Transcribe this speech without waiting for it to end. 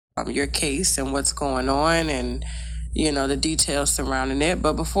your case and what's going on and, the details surrounding it.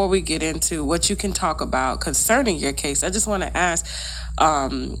 But before we get into what you can talk about concerning your case, I just want to ask,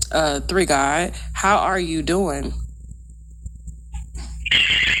 Three God, how are you doing?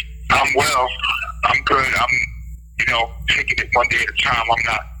 I'm well. I'm good. I'm, taking it one day at a time. I'm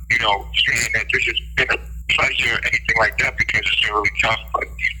not, saying that this has been a pleasure or anything like that because it's been really tough. But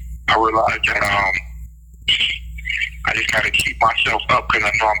I realize that I just got to keep myself up because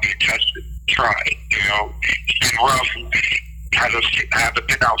I know I'm being tested. Try, it's been rough. I haven't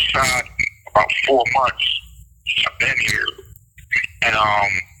been outside in about 4 months. I've been here, and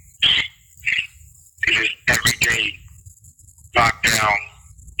it's just every day lockdown.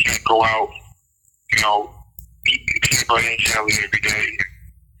 Can't go out. Eating peanut butter and jelly every day.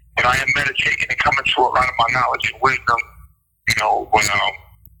 And I am meditating and coming to a lot of my knowledge and wisdom. When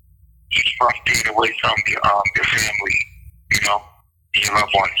it's rough being away from your family. Your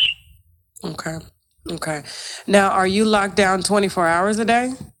loved ones. Okay. Now, are you locked down 24 hours a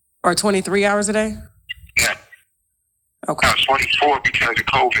day or 23 hours a day? Yeah. Okay. 24 because of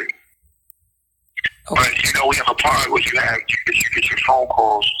COVID. Okay. But we have a pod where you get your phone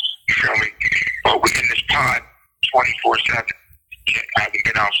calls. You feel me? But we're in this pod 24/7. I haven't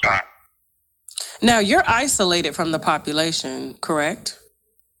been outside. Now, you're isolated from the population, correct?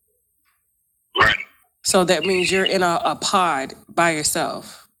 Right. So that means you're in a pod by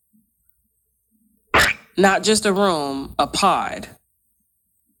yourself. Right. Not just a room, a pod.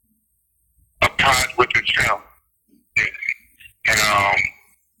 A pod with itself. Yeah. And I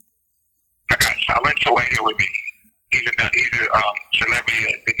got Silento in here with me. He's a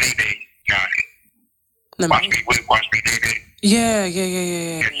celebrity, the Day guy. Watch me Day. Yeah.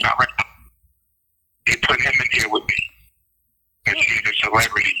 They put him in here with me. Because he's a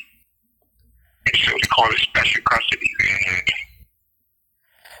celebrity. And so they call it special custody.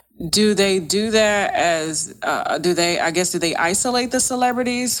 Do they do that as, do they isolate the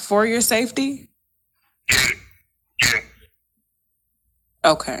celebrities for your safety? Yeah.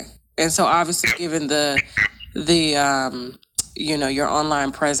 Okay. And so obviously given the your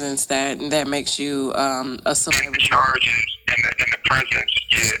online presence that makes you a celebrity. And the charges and the presence,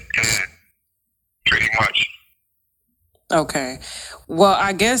 yeah, pretty much. Okay. Well,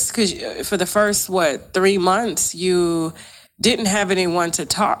 I guess because for the first, 3 months, you didn't have anyone to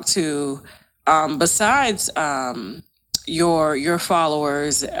talk to besides your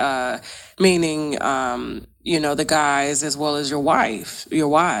followers, meaning, the guys as well as your wives.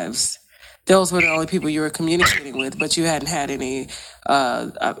 Those were the only people you were communicating with, but you hadn't had any,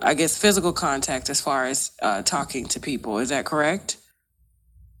 I guess, physical contact as far as talking to people. Is that correct?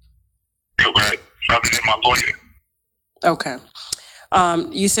 Correct. Other than my lawyer. Okay.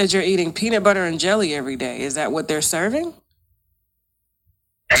 You said you're eating peanut butter and jelly every day. Is that what they're serving?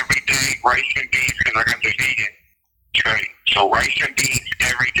 Every day, rice and beans, because I got this vegan tray. So rice and beans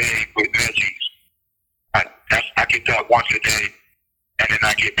every day with veggies. I get that once a day, and then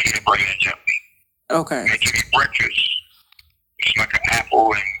I get peanut butter and jelly. Okay. And they give me breakfast. It's like an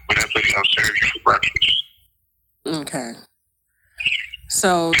apple and whatever else serves you for breakfast. Okay.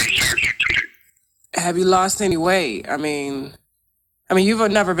 So, have you lost any weight? I mean,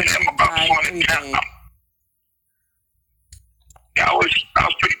 you've never been I'm about 200 pounds. Yeah, I was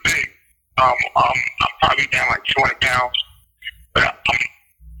pretty big. I'm probably down like 200 pounds, but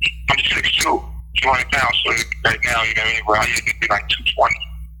I'm 6'2", 200 pounds. So right now, where I used to be like 220,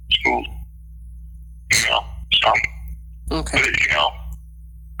 smooth. So okay. But,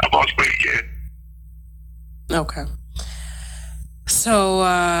 I lost weight, yeah. Okay. So,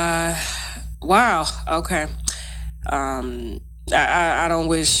 wow. Okay. I don't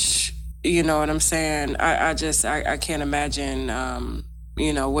wish, you know what I'm saying? I can't imagine,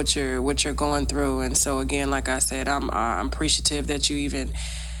 what you're going through. And so again, like I said, I'm appreciative that you even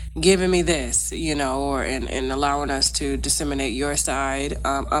giving me this, and allowing us to disseminate your side,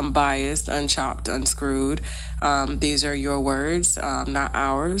 unbiased, unchopped, unscrewed. These are your words, not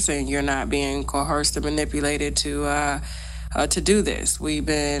ours, and you're not being coerced or manipulated to do this. We've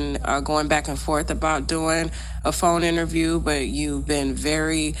been going back and forth about doing a phone interview, but you've been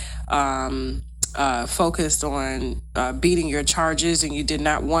very focused on beating your charges, and you did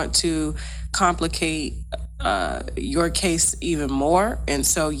not want to complicate your case even more. And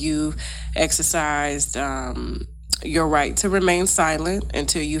so you exercised your right to remain silent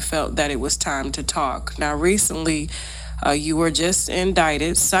until you felt that it was time to talk. Now, recently, you were just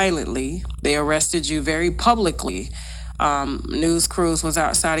indicted silently. They arrested you very publicly. News crews was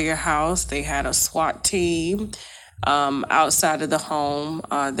outside of your house. They had a SWAT team outside of the home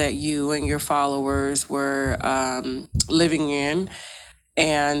that you and your followers were living in.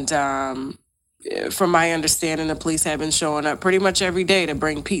 And from my understanding, the police have been showing up pretty much every day to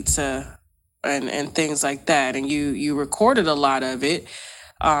bring pizza and things like that. And you recorded a lot of it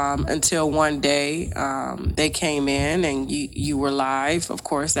until one day they came in and you were live. Of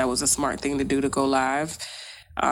course, that was a smart thing to do, to go live.